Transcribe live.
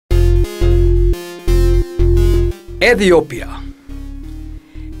Ethiopia.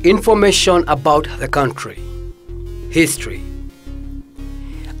 Information about the country. History.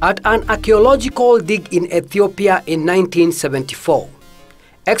 At an archaeological dig in Ethiopia in 1974,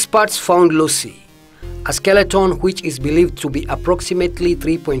 experts found Lucy, a skeleton which is believed to be approximately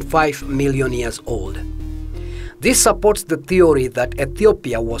 3.5 million years old. This supports the theory that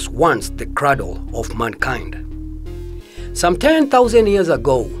Ethiopia was once the cradle of mankind. Some 10,000 years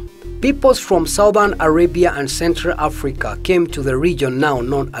ago, peoples from southern Arabia and Central Africa came to the region now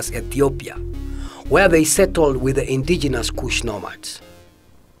known as Ethiopia, where they settled with the indigenous Cush nomads.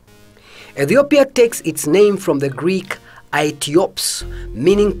 Ethiopia takes its name from the Greek aetiops,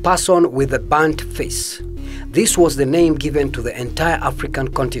 meaning person with a burnt face. This was the name given to the entire African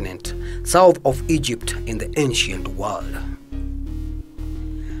continent, south of Egypt in the ancient world.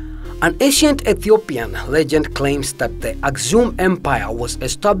 An ancient Ethiopian legend claims that the Aksum Empire was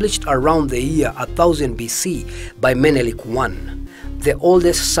established around the year 1000 BC by Menelik I, the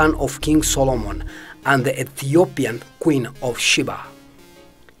oldest son of King Solomon and the Ethiopian Queen of Sheba.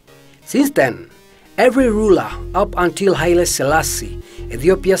 Since then, every ruler up until Haile Selassie,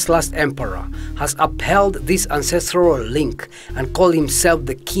 Ethiopia's last emperor, has upheld this ancestral link and called himself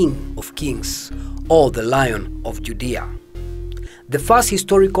the King of Kings or the Lion of Judea. The first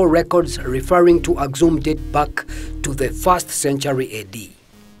historical records referring to Aksum date back to the 1st century AD.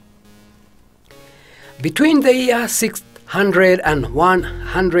 Between the year 600 and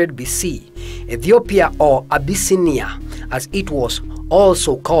 100 BC, Ethiopia, or Abyssinia as it was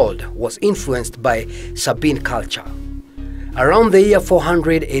also called, was influenced by Sabine culture. Around the year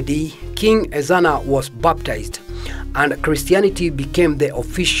 400 AD, King Ezana was baptized and Christianity became the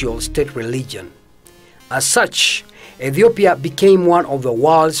official state religion. As such, Ethiopia became one of the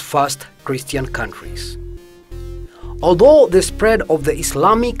world's first Christian countries. Although the spread of the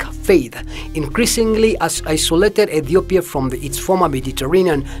Islamic faith increasingly isolated Ethiopia from its former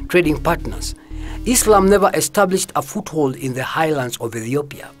Mediterranean trading partners, Islam never established a foothold in the highlands of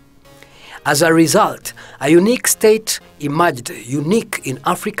Ethiopia. As a result, a unique state emerged, unique in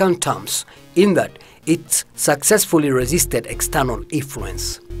African terms, in that it successfully resisted external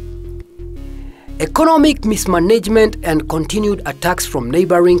influence. Economic mismanagement and continued attacks from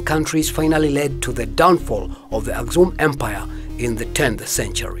neighboring countries finally led to the downfall of the Aksum Empire in the 10th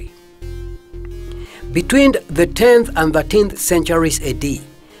century. Between the 10th and 13th centuries AD,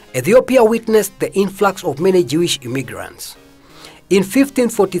 Ethiopia witnessed the influx of many Jewish immigrants. In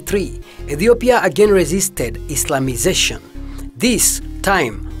 1543, Ethiopia again resisted Islamization, this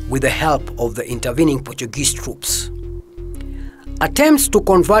time with the help of the intervening Portuguese troops. Attempts to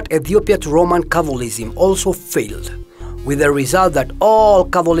convert Ethiopia to Roman Catholicism also failed, with the result that all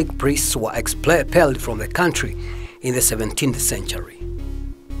Catholic priests were expelled from the country in the 17th century.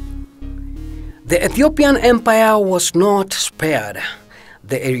 The Ethiopian Empire was not spared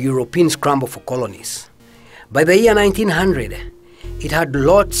the European scramble for colonies. By the year 1900, it had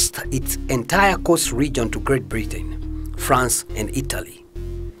lost its entire coast region to Great Britain, France, and Italy.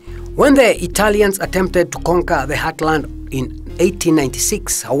 When the Italians attempted to conquer the heartland in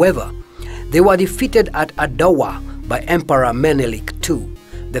 1896, however, they were defeated at Adawa by Emperor Menelik II,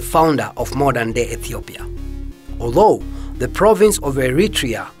 the founder of modern-day Ethiopia. Although the province of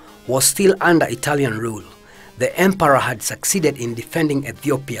Eritrea was still under Italian rule, the emperor had succeeded in defending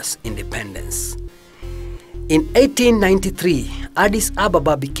Ethiopia's independence. In 1893, Addis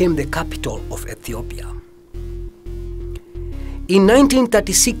Ababa became the capital of Ethiopia. In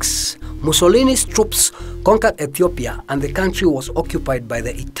 1936, Mussolini's troops conquered Ethiopia and the country was occupied by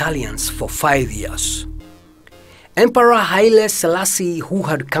the Italians for 5 years. Emperor Haile Selassie, who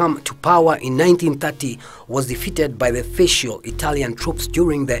had come to power in 1930, was defeated by the fascist Italian troops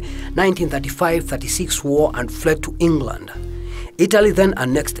during the 1935-36 war and fled to England. Italy then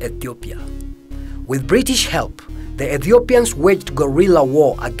annexed Ethiopia. With British help, the Ethiopians waged guerrilla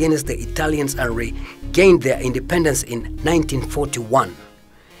war against the Italians and regained their independence in 1941.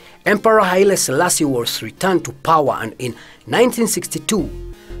 Emperor Haile Selassie was returned to power, and in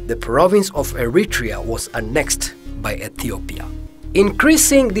 1962, the province of Eritrea was annexed by Ethiopia.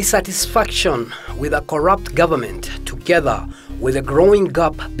 Increasing dissatisfaction with a corrupt government, together with a growing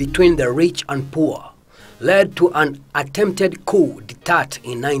gap between the rich and poor, led to an attempted coup d'etat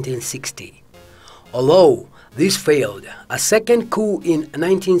in 1960. Although this failed, a second coup in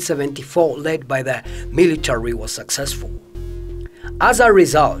 1974 led by the military was successful. As a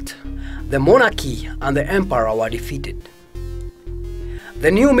result, the monarchy and the emperor were defeated. The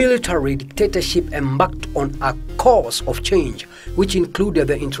new military dictatorship embarked on a course of change which included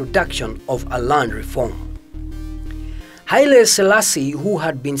the introduction of a land reform. Haile Selassie, who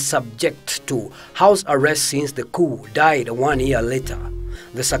had been subject to house arrest since the coup, died 1 year later.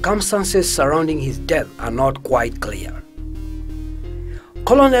 The circumstances surrounding his death are not quite clear.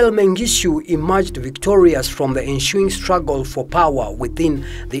 Colonel Mengistu emerged victorious from the ensuing struggle for power within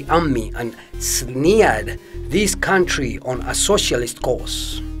the army and steered this country on a socialist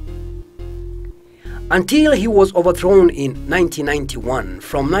course, until he was overthrown in 1991.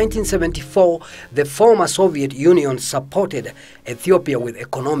 From 1974, the former Soviet Union supported Ethiopia with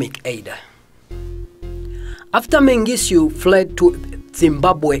economic aid. After Mengistu fled to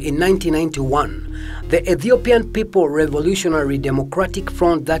Zimbabwe in 1991, the Ethiopian People Revolutionary Democratic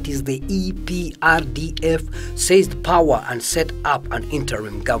Front, that is the EPRDF, seized power and set up an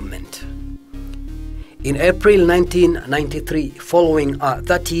interim government. In April 1993, following a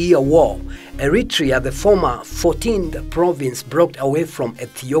 30-year war, Eritrea, the former 14th province, broke away from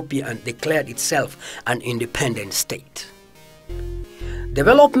Ethiopia and declared itself an independent state.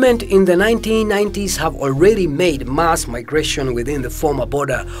 Development in the 1990s have already made mass migration within the former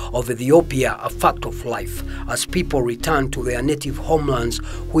border of Ethiopia a fact of life, as people return to their native homelands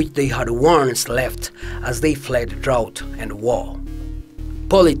which they had once left as they fled drought and war.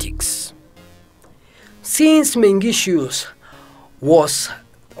 Politics. Since Mengistu was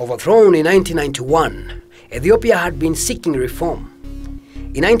overthrown in 1991, Ethiopia had been seeking reform.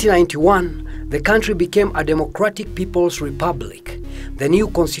 In 1991, the country became a democratic people's republic. The new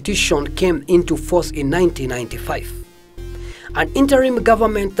constitution came into force in 1995. An interim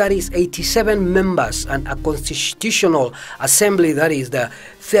government, that is 87 members, and a constitutional assembly, that is the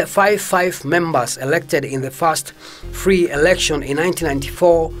 55 members elected in the first free election in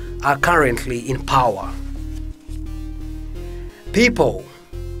 1994, are currently in power. People.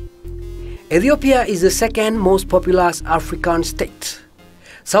 Ethiopia is the second most populous African state,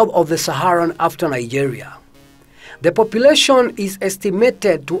 south of the Sahara after Nigeria. The population is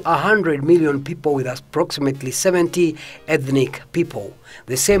estimated to 100 million people, with approximately 70 ethnic people.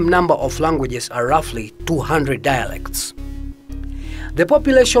 The same number of languages are roughly 200 dialects. The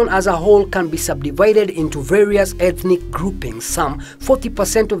population as a whole can be subdivided into various ethnic groupings. Some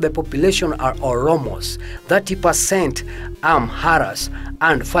 40% of the population are Oromos, 30% Amharas,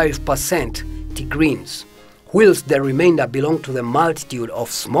 and 5% Tigrins, whilst the remainder belong to the multitude of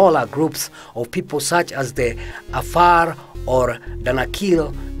smaller groups of people such as the Afar or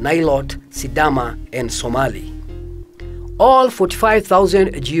Danakil, Nilot, Sidama, and Somali. All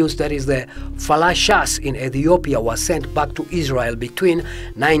 45,000 Jews, that is the Falashas in Ethiopia, were sent back to Israel between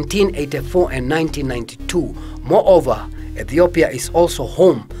 1984 and 1992. Moreover, Ethiopia is also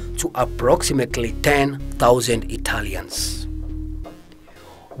home to approximately 10,000 Italians.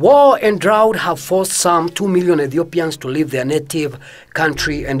 War and drought have forced some 2 million Ethiopians to leave their native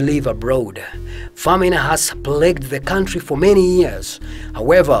country and live abroad. Famine has plagued the country for many years.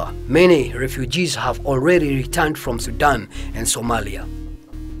 However, many refugees have already returned from Sudan and Somalia.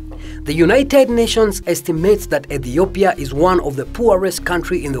 The United Nations estimates that Ethiopia is one of the poorest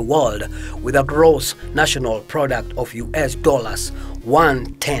countries in the world, with a gross national product of US dollars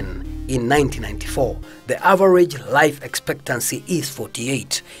 110 in 1994. The average life expectancy is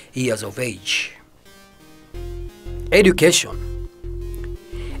 48 years of age. Education.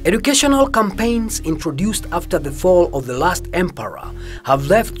 Educational campaigns introduced after the fall of the last emperor have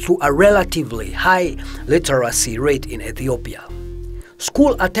led to a relatively high literacy rate in Ethiopia.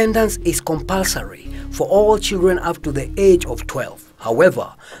 School attendance is compulsory for all children up to the age of 12.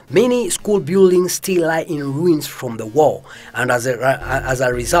 However, many school buildings still lie in ruins from the war, and as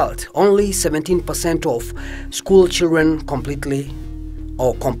a result, only 17% of school children complete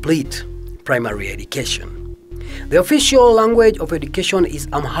primary education. The official language of education is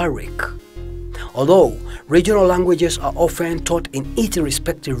Amharic, although regional languages are often taught in each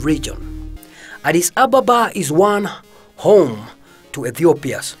respective region. Addis Ababa is one home to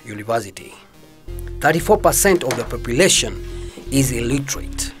Ethiopia's university. 34% of the population is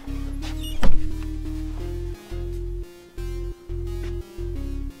illiterate.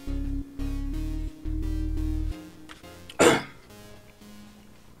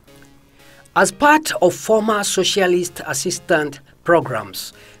 As part of former socialist assistance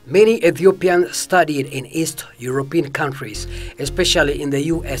programs, many Ethiopians studied in East European countries, especially in the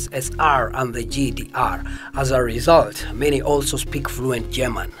USSR and the GDR. As a result, many also speak fluent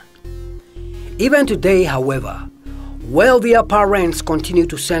German. Even today, however, wealthier parents continue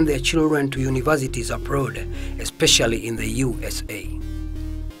to send their children to universities abroad, especially in the USA.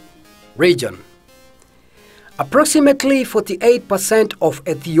 Region. Approximately 48% of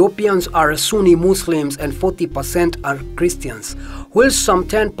Ethiopians are Sunni Muslims and 40% are Christians, while some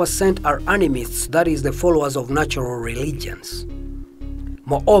 10% are animists, that is, the followers of natural religions.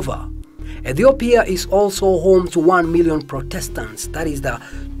 Moreover, Ethiopia is also home to 1 million Protestants, that is, the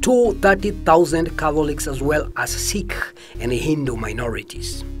 230,000 Catholics as well as Sikh and Hindu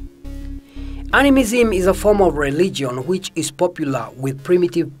minorities. Animism is a form of religion which is popular with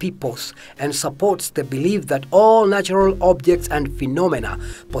primitive peoples and supports the belief that all natural objects and phenomena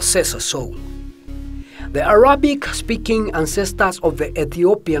possess a soul. The Arabic-speaking ancestors of the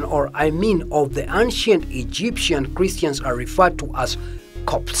Ethiopian, or I mean of the ancient Egyptian Christians, are referred to as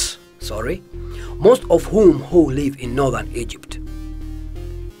Copts, most of whom live in northern Egypt.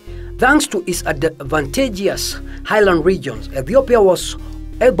 Thanks to its advantageous highland regions, Ethiopia was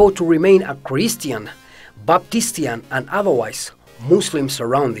able to remain a Christian, Baptistian, and otherwise Muslim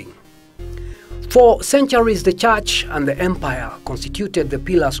surrounding. For centuries, the church and the empire constituted the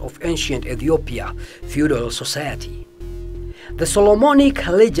pillars of ancient Ethiopia feudal society. The Solomonic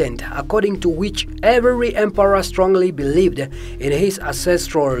legend, according to which every emperor strongly believed in his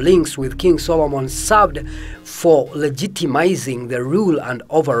ancestral links with King Solomon, served for legitimizing the rule and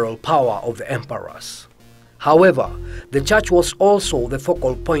overall power of the emperors. However, the church was also the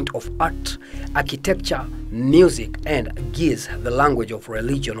focal point of art, architecture, music, and geese, the language of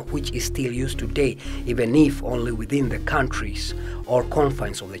religion, which is still used today, even if only within the countries or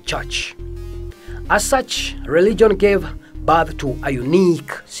confines of the church. As such, religion gave birth to a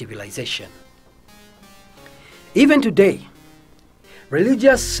unique civilization. Even today,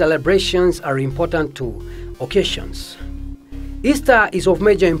 religious celebrations are important to occasions. Easter is of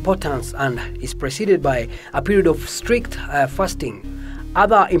major importance and is preceded by a period of strict fasting.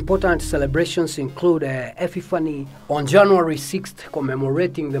 Other important celebrations include Epiphany on January 6th,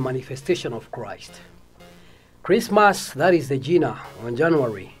 commemorating the manifestation of Christ. Christmas, that is the Jina, on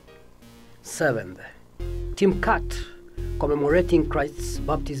January 7th. Timkat, commemorating Christ's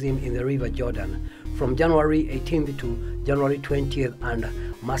baptism in the River Jordan from January 18th to January 20th, and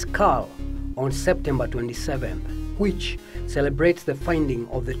Maskal on September 27th, which celebrates the finding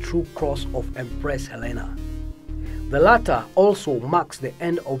of the true cross of Empress Helena. The latter also marks the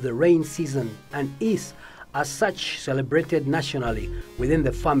end of the rain season and is, as such, celebrated nationally within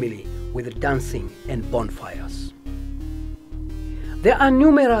the family with dancing and bonfires. There are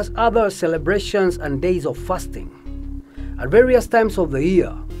numerous other celebrations and days of fasting. At various times of the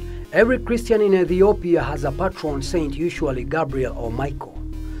year, every Christian in Ethiopia has a patron saint, usually Gabriel or Michael,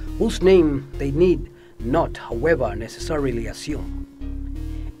 whose name they need not, however, necessarily assume.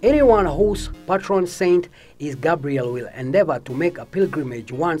 Anyone whose patron saint is Gabriel will endeavor to make a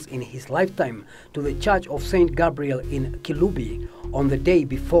pilgrimage once in his lifetime to the church of Saint Gabriel in Kilubi on the day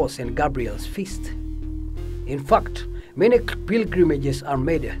before Saint Gabriel's feast. In fact, many pilgrimages are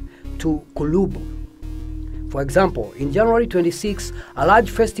made to Kulubu. For example, in January 26, a large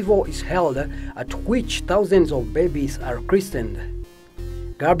festival is held at which thousands of babies are christened.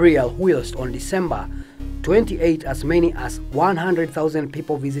 Gabriel, whilst on December 28, as many as 100,000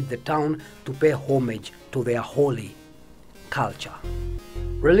 people visit the town to pay homage to their holy culture.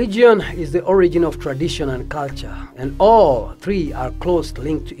 Religion is the origin of tradition and culture, and all three are closely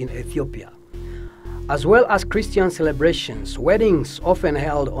linked in Ethiopia. As well as Christian celebrations, weddings often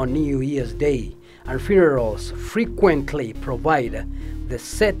held on New Year's Day, and funerals frequently provide the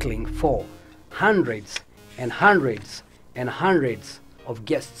settling for hundreds and hundreds and hundreds of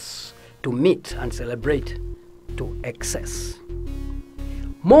guests to meet and celebrate to excess.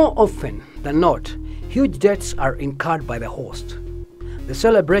 More often than not, huge debts are incurred by the host. The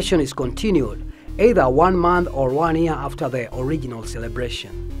celebration is continued either 1 month or 1 year after the original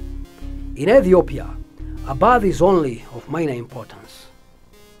celebration. In Ethiopia, a bath is only of minor importance.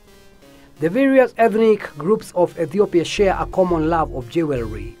 The various ethnic groups of Ethiopia share a common love of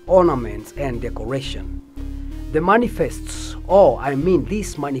jewelry, ornaments, and decoration. This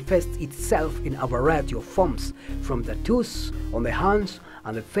manifests itself in a variety of forms, from tattoos on the hands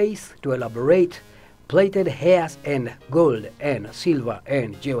and the face to elaborate plaited hairs and gold and silver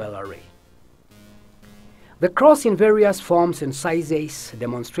and jewelry. The cross in various forms and sizes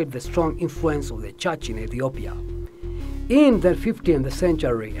demonstrate the strong influence of the church in Ethiopia. In the 15th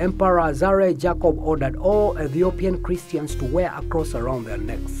century, Emperor Zare Jacob ordered all Ethiopian Christians to wear a cross around their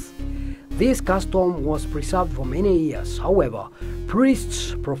necks. This custom was preserved for many years. However,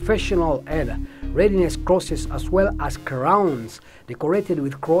 priests, professional and readiness crosses, as well as crowns decorated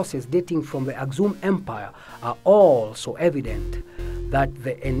with crosses dating from the Aksum Empire, are all so evident that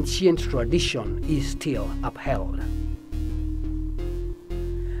the ancient tradition is still upheld.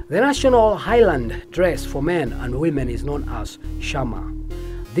 The national highland dress for men and women is known as shama.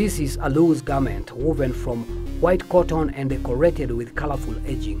 This is a loose garment woven from white cotton and decorated with colorful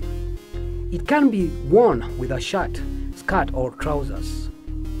edging. It can be worn with a shirt, skirt or trousers.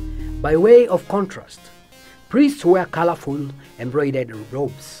 By way of contrast, priests wear colorful embroidered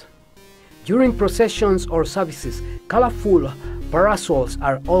robes. During processions or services, colorful parasols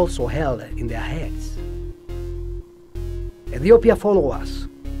are also held in their heads. Ethiopia followers.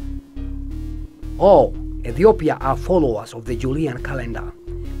 All Ethiopia are followers of the Julian calendar,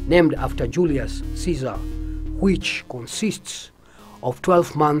 named after Julius Caesar, which consists of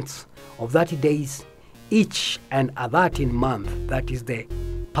 12 months of 30 days each and a 13th month, that is the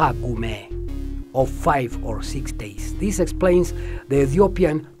Pagume, of 5 or 6 days. This explains the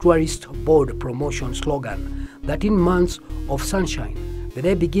Ethiopian Tourist Board promotion slogan, 13 months of sunshine. The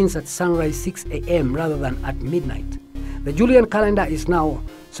day begins at sunrise 6 a.m. rather than at midnight. The Julian calendar is now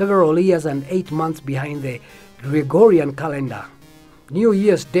several years and 8 months behind the Gregorian calendar. New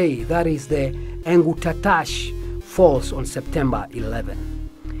Year's Day, that is the Engutatash, falls on September 11.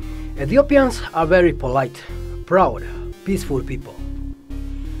 Ethiopians are very polite, proud, peaceful people.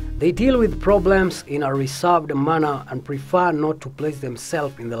 They deal with problems in a reserved manner and prefer not to place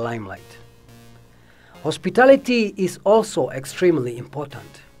themselves in the limelight. Hospitality is also extremely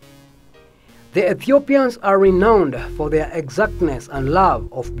important. The Ethiopians are renowned for their exactness and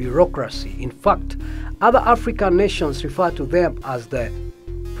love of bureaucracy. In fact, other African nations refer to them as the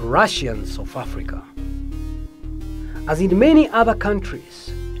Russians of Africa. As in many other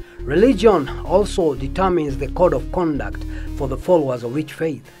countries, religion also determines the code of conduct for the followers of each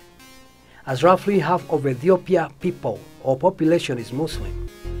faith. As roughly half of Ethiopia people or population is Muslim,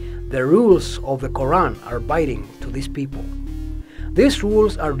 the rules of the Quran are binding to these people. These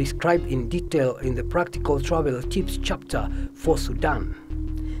rules are described in detail in the Practical Travel Tips chapter for Sudan.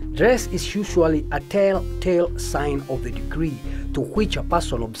 Dress is usually a telltale sign of the degree to which a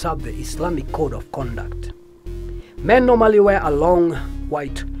person observes the Islamic code of conduct. Men normally wear a long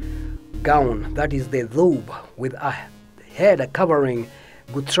white gown, that is the thobe, with a head covering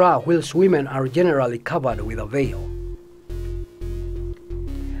gutra, whilst women are generally covered with a veil.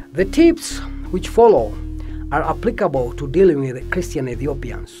 The tips which follow are applicable to dealing with Christian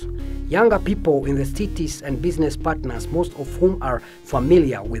Ethiopians, younger people in the cities and business partners, most of whom are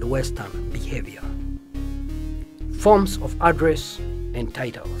familiar with Western behavior. Forms of address and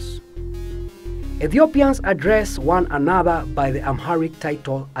titles. Ethiopians address one another by the Amharic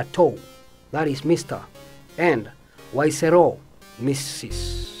title Ato, that is Mr., and Waisero,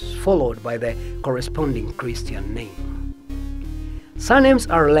 Mrs., followed by the corresponding Christian name. Surnames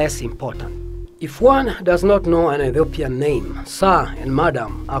are less important. If one does not know an Ethiopian name, sir and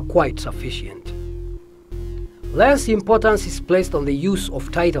madam are quite sufficient. Less importance is placed on the use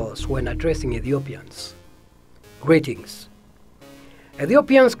of titles when addressing Ethiopians. Greetings.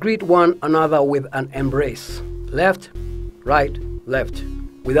 Ethiopians greet one another with an embrace, left, right, left,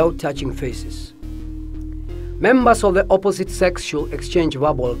 without touching faces. Members of the opposite sex should exchange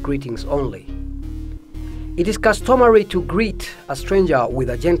verbal greetings only. It is customary to greet a stranger with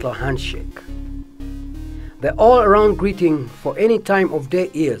a gentle handshake. The all-around greeting for any time of day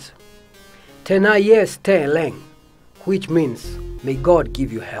is Tenayes Te Leng, which means may God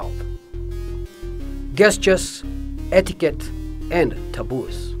give you health. Gestures, etiquette, and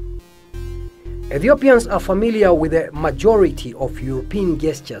taboos. Ethiopians are familiar with the majority of European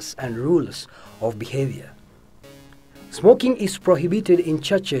gestures and rules of behavior. Smoking is prohibited in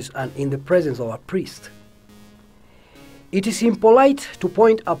churches and in the presence of a priest. It is impolite to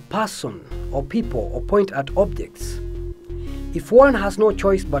point at a person or people or point at objects. If one has no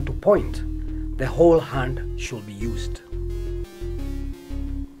choice but to point, the whole hand should be used.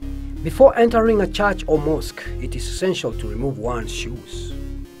 Before entering a church or mosque, it is essential to remove one's shoes.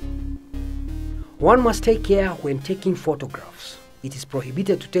 One must take care when taking photographs. It is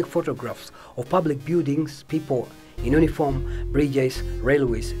prohibited to take photographs of public buildings, people in uniform, bridges,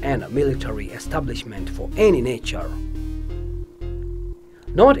 railways, and military establishments for any nature.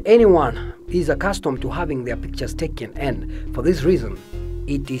 Not anyone is accustomed to having their pictures taken, and for this reason,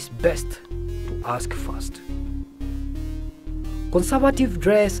 it is best to ask first. Conservative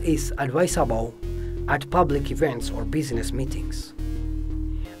dress is advisable at public events or business meetings.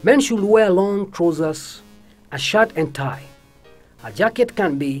 Men should wear long trousers, a shirt and tie. A jacket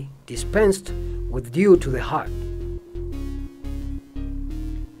can be dispensed with due to the heart.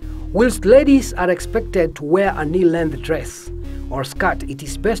 Whilst ladies are expected to wear a knee-length dress or skirt, it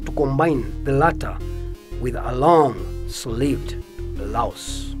is best to combine the latter with a long-sleeved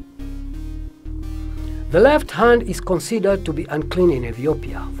blouse. The left hand is considered to be unclean in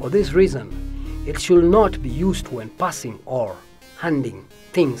Ethiopia. For this reason, it should not be used when passing or handing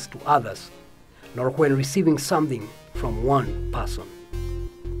things to others, nor when receiving something from one person.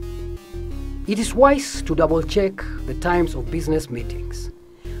 It is wise to double-check the times of business meetings,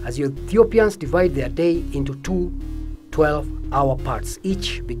 as Ethiopians divide their day into two 12-hour parts,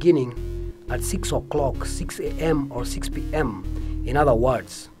 each beginning at 6 o'clock, 6 a.m. or 6 p.m. In other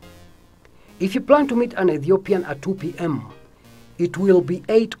words, if you plan to meet an Ethiopian at 2 p.m., it will be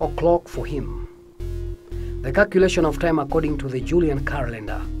 8 o'clock for him. The calculation of time according to the Julian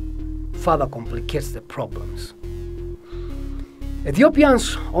calendar further complicates the problems.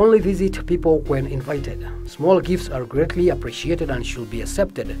 Ethiopians only visit people when invited. Small gifts are greatly appreciated and should be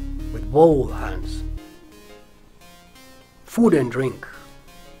accepted with both hands. Food and drink.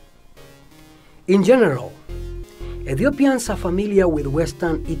 In general, Ethiopians are familiar with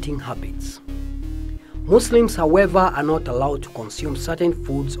Western eating habits. Muslims, however, are not allowed to consume certain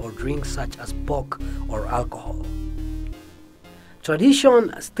foods or drinks such as pork or alcohol.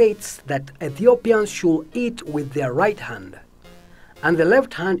 Tradition states that Ethiopians should eat with their right hand, and the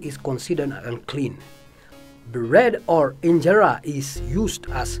left hand is considered unclean. Bread or injera is used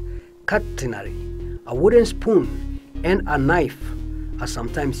as cutlery. A wooden spoon and a knife are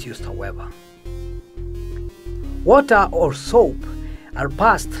sometimes used, however. Water or soap are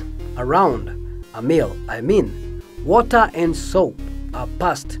passed around a meal. Water and soap are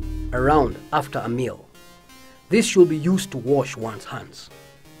passed around after a meal. This should be used to wash one's hands.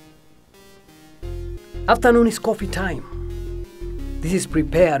 Afternoon is coffee time. This is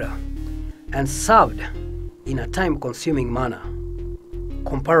prepared and served in a time-consuming manner,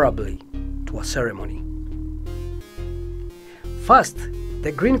 comparably to a ceremony. First,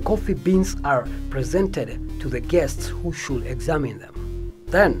 the green coffee beans are presented to the guests who should examine them.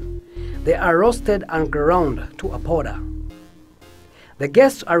 Then, they are roasted and ground to a powder. The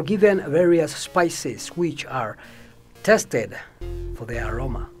guests are given various spices which are tested for their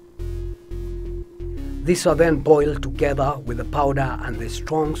aroma. These are then boiled together with the powder, and the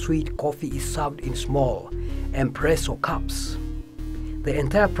strong sweet coffee is served in small espresso cups. The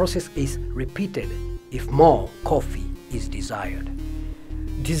entire process is repeated if more coffee is desired.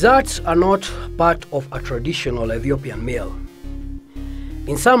 Desserts are not part of a traditional Ethiopian meal.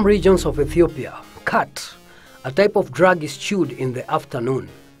 In some regions of Ethiopia, khat, a type of drug, is chewed in the afternoon.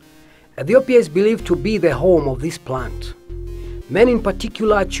 Ethiopia is believed to be the home of this plant. Men in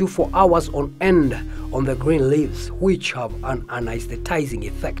particular chew for hours on end on the green leaves, which have an anesthetizing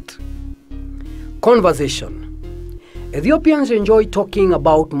effect. Conversation. Ethiopians enjoy talking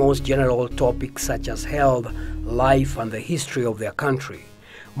about most general topics such as health, life, and the history of their country.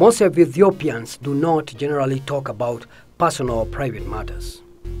 Most of Ethiopians do not generally talk about personal or private matters.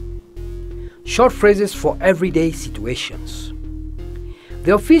 Short phrases for everyday situations.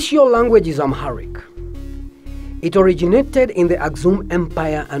 The official language is Amharic. It originated in the Aksum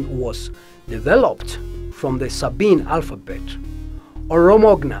Empire and was developed from the Sabine alphabet.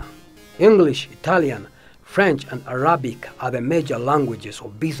 Oromogna, English, Italian, French, and Arabic are the major languages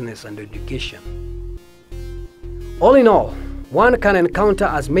of business and education. All in all, one can encounter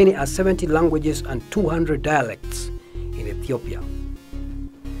as many as 70 languages and 200 dialects in Ethiopia.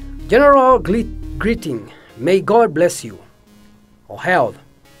 General greeting, may God bless you, or health,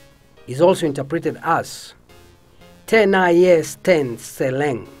 is also interpreted as Tena yes ten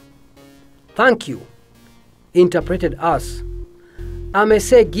seleng. Thank you, interpreted as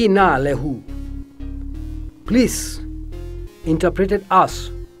Amese gina lehu. Please, interpreted as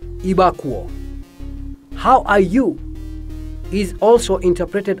Ibakuo. How are you is also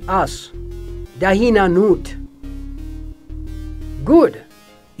interpreted as Dahina Nut. Good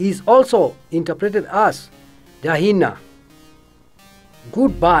is also interpreted as Dahina.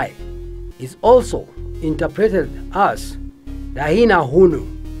 Goodbye is also interpreted as Dahina Hunu.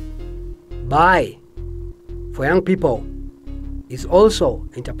 Bye for young people is also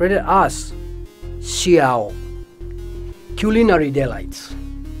interpreted as Xiao. Culinary delights.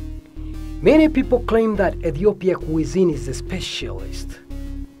 Many people claim that Ethiopian cuisine is a specialist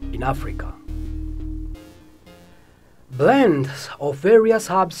in Africa. Blends of various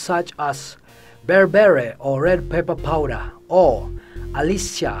herbs such as berbere or red pepper powder or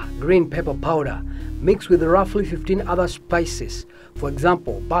alicia green pepper powder mixed with roughly 15 other spices, for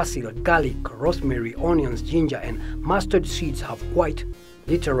example basil, garlic, rosemary, onions, ginger, and mustard seeds, have quite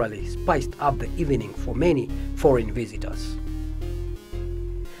literally spiced up the evening for many foreign visitors.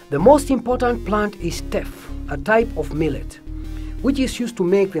 The most important plant is teff, a type of millet, which is used to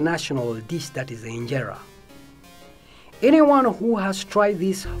make the national dish, that is the injera. Anyone who has tried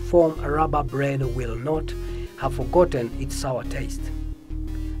this form rubber bread will not have forgotten its sour taste.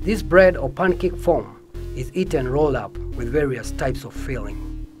 This bread or pancake form is eaten rolled up with various types of filling.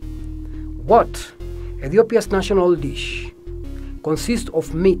 Wat, Ethiopia's national dish, consists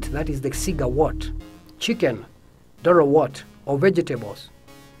of meat, that is the siga wat, chicken, doro wat, or vegetables,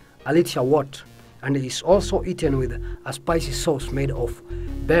 alitia wat, and it is also eaten with a spicy sauce made of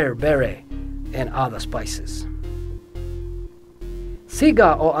berbere and other spices.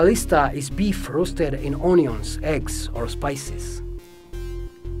 Siga or alista is beef roasted in onions, eggs, or spices.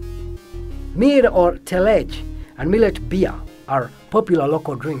 Mir or telej and millet beer are popular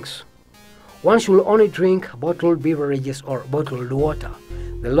local drinks. One should only drink bottled beverages or bottled water.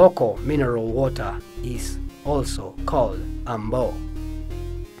 The local mineral water is also called ambo.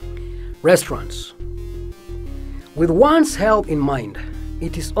 Restaurants. With one's health in mind,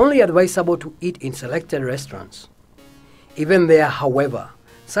 it is only advisable to eat in selected restaurants. Even there, however,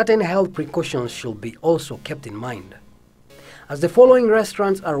 certain health precautions should be also kept in mind. As the following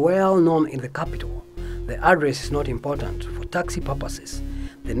restaurants are well known in the capital, the address is not important. For taxi purposes,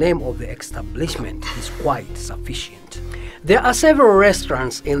 the name of the establishment is quite sufficient. There are several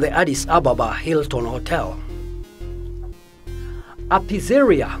restaurants in the Addis Ababa Hilton Hotel. A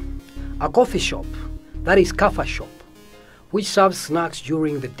pizzeria, a coffee shop, that is kafa shop, which serves snacks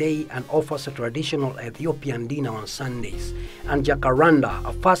during the day and offers a traditional Ethiopian dinner on Sundays, and Jacaranda,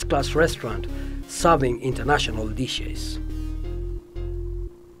 a first-class restaurant serving international dishes.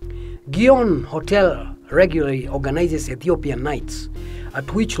 Gion Hotel regularly organizes Ethiopian nights, at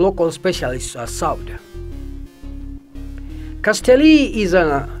which local specialists are served. Castelli is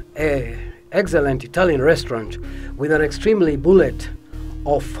an excellent Italian restaurant with an extremely bullet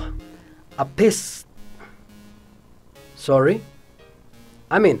of a piece.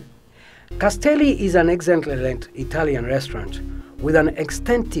 Castelli is an excellent Italian restaurant with an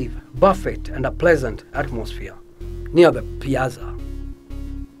extensive buffet and a pleasant atmosphere near the piazza.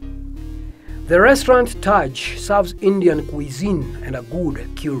 The restaurant Taj serves Indian cuisine and a good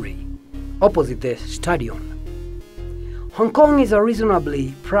curry opposite the stadium. Hong Kong is a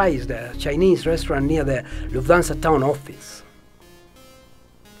reasonably priced Chinese restaurant near the Lufthansa town office.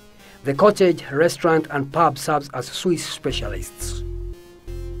 The cottage restaurant and pub serves as Swiss specialists.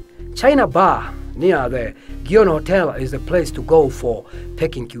 China Bar near the Gion Hotel is the place to go for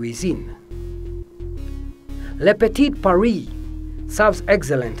Peking cuisine. Le Petit Paris serves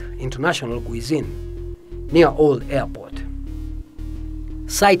excellent international cuisine near Old Airport.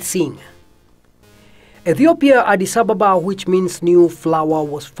 Sightseeing. Ethiopia Addis Ababa, which means new flower,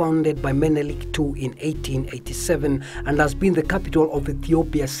 was founded by Menelik II in 1887 and has been the capital of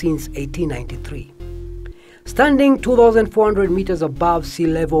Ethiopia since 1893. Standing 2,400 meters above sea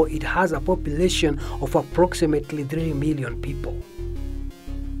level, it has a population of approximately 3 million people.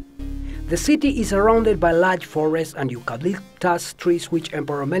 The city is surrounded by large forests and eucalyptus trees which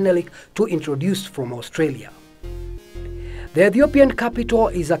Emperor Menelik II introduced from Australia. The Ethiopian capital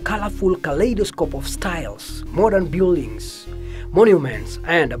is a colorful kaleidoscope of styles. Modern buildings, monuments,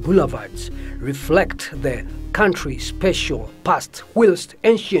 and boulevards reflect the country's special past, whilst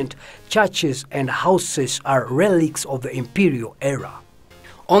ancient churches and houses are relics of the imperial era.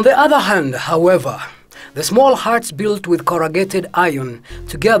 On the other hand, however, the small huts built with corrugated iron,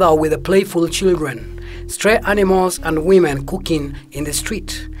 together with the playful children, stray animals, and women cooking in the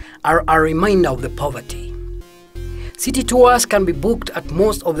street, are a reminder of the poverty. City tours can be booked at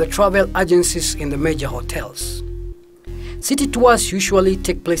most of the travel agencies in the major hotels. City tours usually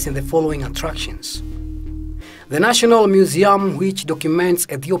take place in the following attractions: the National Museum, which documents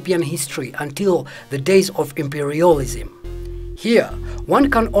Ethiopian history until the days of imperialism. Here,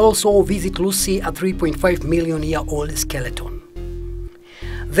 one can also visit Lucy, a 3.5 million year old skeleton.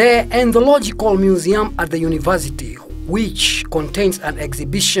 The Archaeological Museum at the university, which contains an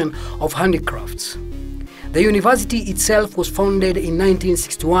exhibition of handicrafts. The university itself was founded in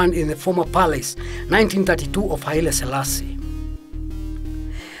 1961 in the former palace, 1932 of Haile Selassie.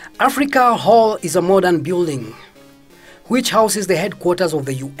 Africa Hall is a modern building which houses the headquarters of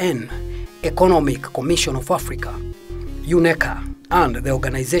the UN, Economic Commission of Africa, UNECA, and the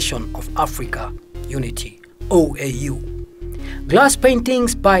Organization of Africa Unity, OAU. Glass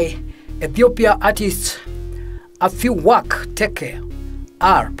paintings by Ethiopia artists Afiwak Teke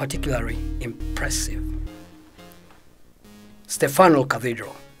are particularly impressive. Stephanol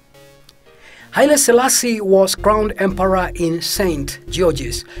Cathedral. Haile Selassie was crowned emperor in St.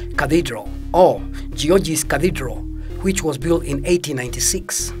 George's Cathedral, or George's Cathedral, which was built in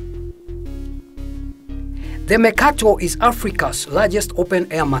 1896. The Mercato is Africa's largest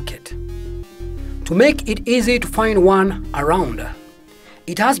open-air market. To make it easy to find one around,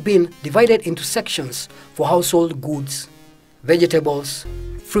 it has been divided into sections for household goods, vegetables,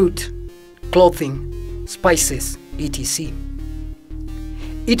 fruit, clothing, spices, etc.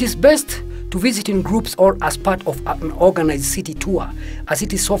 It is best to visit in groups or as part of an organized city tour, as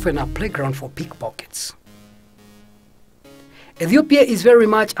it is often a playground for pickpockets. Ethiopia is very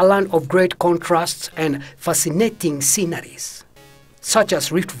much a land of great contrasts and fascinating sceneries, such as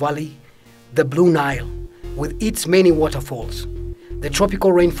Rift Valley, the Blue Nile, with its many waterfalls, the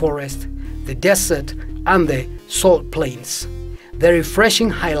tropical rainforest, the desert and the salt plains, the refreshing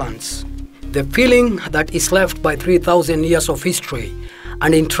highlands, the feeling that is left by 3,000 years of history,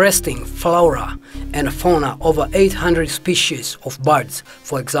 and interesting flora and fauna, over 800 species of birds,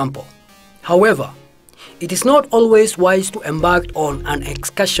 for example. However, it is not always wise to embark on an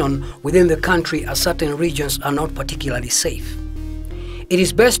excursion within the country, as certain regions are not particularly safe. It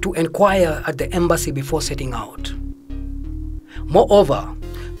is best to inquire at the embassy before setting out. Moreover,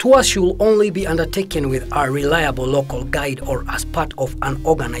 tours should only be undertaken with a reliable local guide or as part of an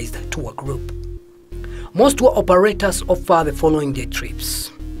organized tour group. Most tour operators offer the following day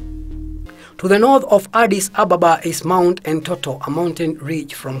trips. To the north of Addis Ababa is Mount Entoto, a mountain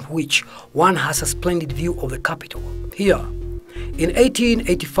ridge from which one has a splendid view of the capital. Here, in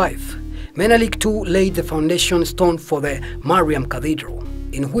 1885, Menelik II laid the foundation stone for the Mariam Cathedral,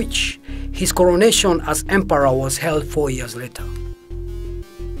 in which his coronation as emperor was held 4 years later.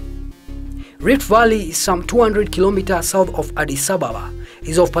 Rift Valley is some 200 kilometers south of Addis Ababa,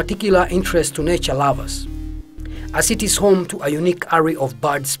 is of particular interest to nature lovers, as it is home to a unique array of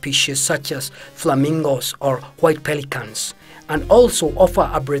bird species such as flamingos or white pelicans, and also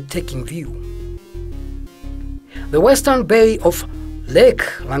offer a breathtaking view. The western bay of Lake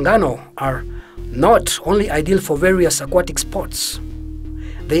Langano are not only ideal for various aquatic sports,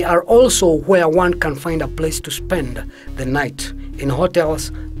 they are also where one can find a place to spend the night in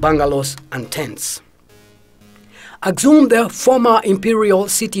hotels, bungalows and tents. Exhume the former imperial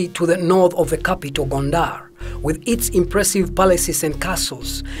city to the north of the capital, Gondar, with its impressive palaces and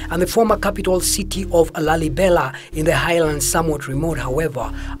castles, and the former capital city of Lalibela in the highlands, somewhat remote,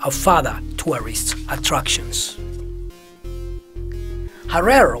 however, are further tourist attractions.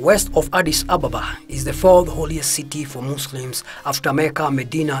 Harar, west of Addis Ababa, is the fourth holiest city for Muslims after Mecca,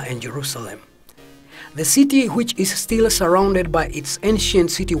 Medina and Jerusalem. The city, which is still surrounded by its ancient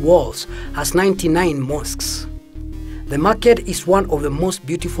city walls, has 99 mosques. The market is one of the most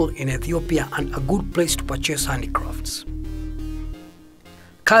beautiful in Ethiopia and a good place to purchase handicrafts.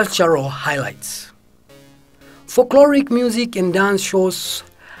 Cultural highlights. Folkloric music and dance shows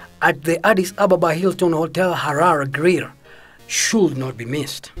at the Addis Ababa Hilton Hotel Harar Grill should not be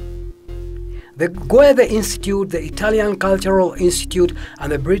missed. The Goethe Institute, the Italian Cultural Institute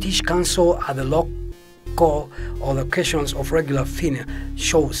and the British Council are the local or locations of regular film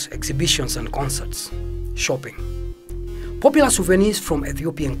shows, exhibitions and concerts. Shopping. Popular souvenirs from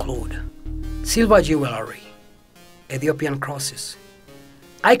Ethiopia include silver jewelry, Ethiopian crosses,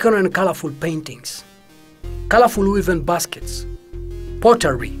 icon and colorful paintings, colorful woven baskets,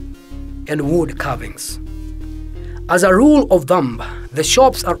 pottery, and wood carvings. As a rule of thumb, the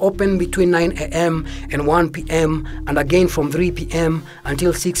shops are open between 9 a.m. and 1 p.m. and again from 3 p.m.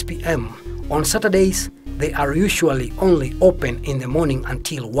 until 6 p.m. On Saturdays, they are usually only open in the morning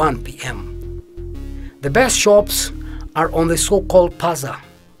until 1 p.m. The best shops are on the so-called Plaza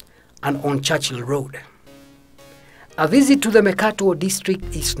and on Churchill Road. A visit to the Mekato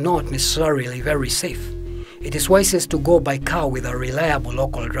district is not necessarily very safe. It is wisest to go by car with a reliable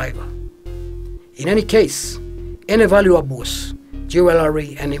local driver. In any case, any valuables,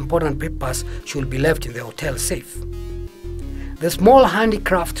 jewelry and important papers should be left in the hotel safe. The small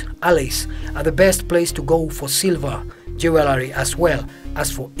handicraft alleys are the best place to go for silver jewelry as well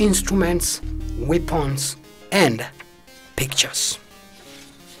as for instruments, weapons and pictures.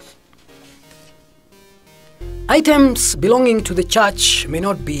 Items belonging to the church may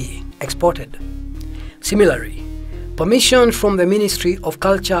not be exported. Similarly, permission from the Ministry of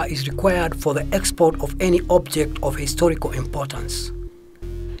Culture is required for the export of any object of historical importance.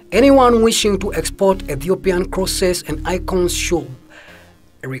 Anyone wishing to export Ethiopian crosses and icons should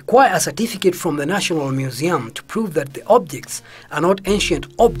require a certificate from the National Museum to prove that the objects are not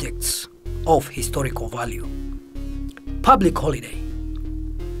ancient objects of historical value. Public holiday.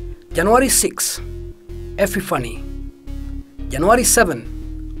 January 6, Epiphany. January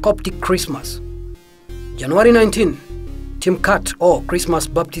 7, Coptic Christmas. January 19, Timkat or Christmas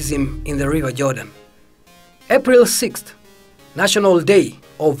baptism in the River Jordan. April 6th, National Day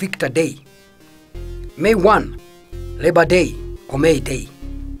or Victor Day. May 1, Labor Day or May Day.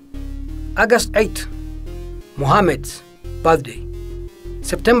 August 8th, Muhammad's birthday.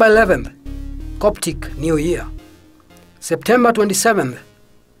 September 11th, Coptic New Year. September 27th,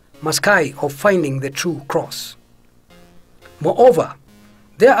 Maskai of finding the true cross. Moreover,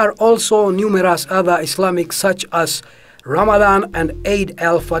 there are also numerous other Islamic such as Ramadan and Eid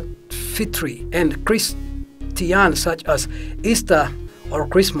al-Fitr, and Christian such as Easter or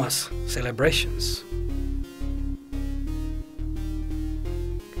Christmas celebrations.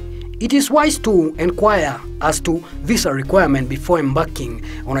 It is wise to inquire as to visa requirement before embarking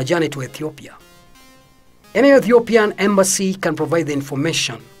on a journey to Ethiopia. Any Ethiopian embassy can provide the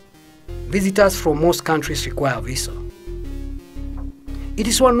information. Visitors from most countries require a visa. It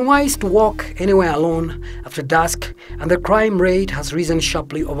is unwise to walk anywhere alone after dusk, and the crime rate has risen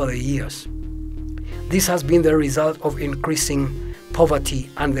sharply over the years. This has been the result of increasing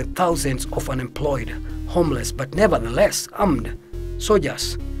poverty and the thousands of unemployed, homeless, but nevertheless armed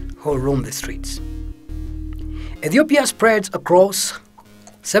soldiers who roam the streets. Ethiopia spreads across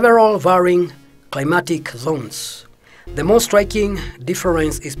several varying climatic zones. The most striking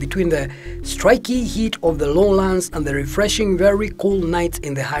difference is between the striking heat of the lowlands and the refreshing, very cool nights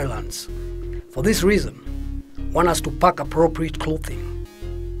in the highlands. For this reason, one has to pack appropriate clothing.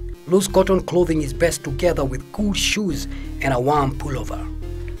 Loose cotton clothing is best together with cool shoes and a warm pullover.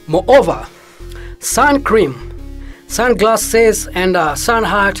 Moreover, sun cream, sunglasses, and a sun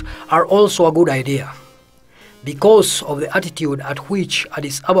hat are also a good idea because of the altitude at which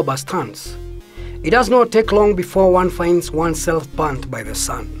Addis Ababa stands. It does not take long before one finds oneself burnt by the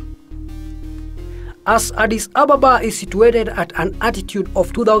sun. As Addis Ababa is situated at an altitude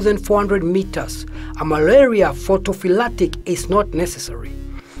of 2,400 meters, a malaria photophylactic is not necessary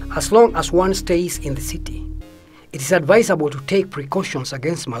as long as one stays in the city. It is advisable to take precautions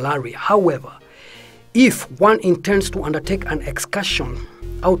against malaria. However, if one intends to undertake an excursion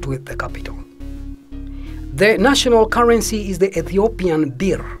out with the capital. The national currency is the Ethiopian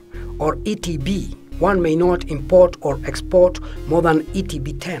birr, or ETB. One may not import or export more than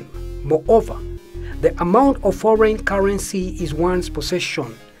ETB 10. Moreover, the amount of foreign currency is one's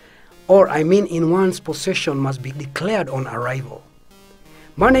possession, in one's possession must be declared on arrival.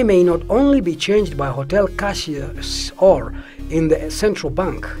 Money may not only be changed by hotel cashiers or in the central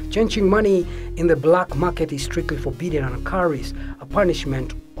bank. Changing money in the black market is strictly forbidden and carries a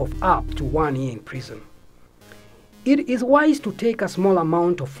punishment of up to 1 year in prison. It is wise to take a small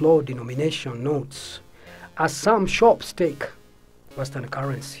amount of low denomination notes, as some shops take Western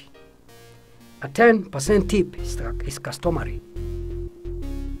currency. A 10% tip is customary.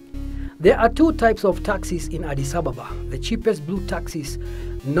 There are two types of taxis in Addis Ababa. The cheapest blue taxis,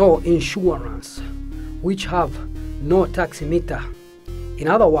 no insurance, which have no taximeter. In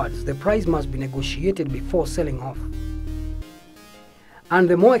other words, the price must be negotiated before selling off. And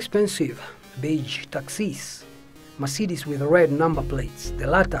the more expensive beige taxis, Mercedes with red number plates. The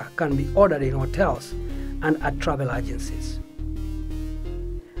latter can be ordered in hotels and at travel agencies.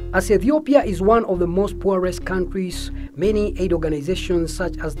 As Ethiopia is one of the most poorest countries, many aid organizations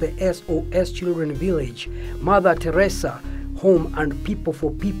such as the SOS Children Village, Mother Teresa Home, and People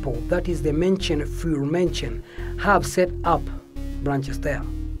for People, that is the Menschen für Menschen, have set up branches there.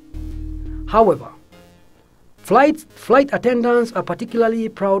 However, flight attendants are particularly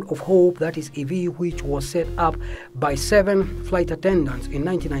proud of Hope, that is EV, which was set up by 7 flight attendants in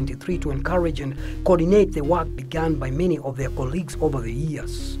 1993 to encourage and coordinate the work begun by many of their colleagues over the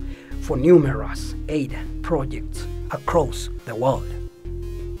years for numerous aid projects across the world.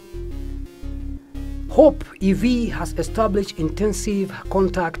 Hope EV has established intensive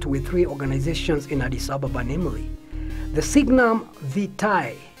contact with 3 organizations in Addis Ababa, namely the Signum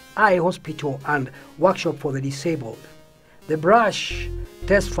Vitae Eye Hospital and Workshop for the Disabled, the Brush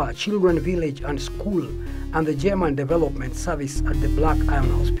Tesfa Children Village and School, and the German Development Service at the Black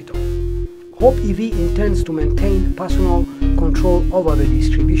Iron Hospital. Hope EV intends to maintain personal control over the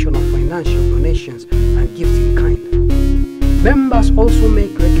distribution of financial donations and gifts in kind. Members also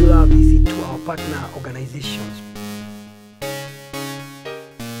make regular visits to our partner organizations,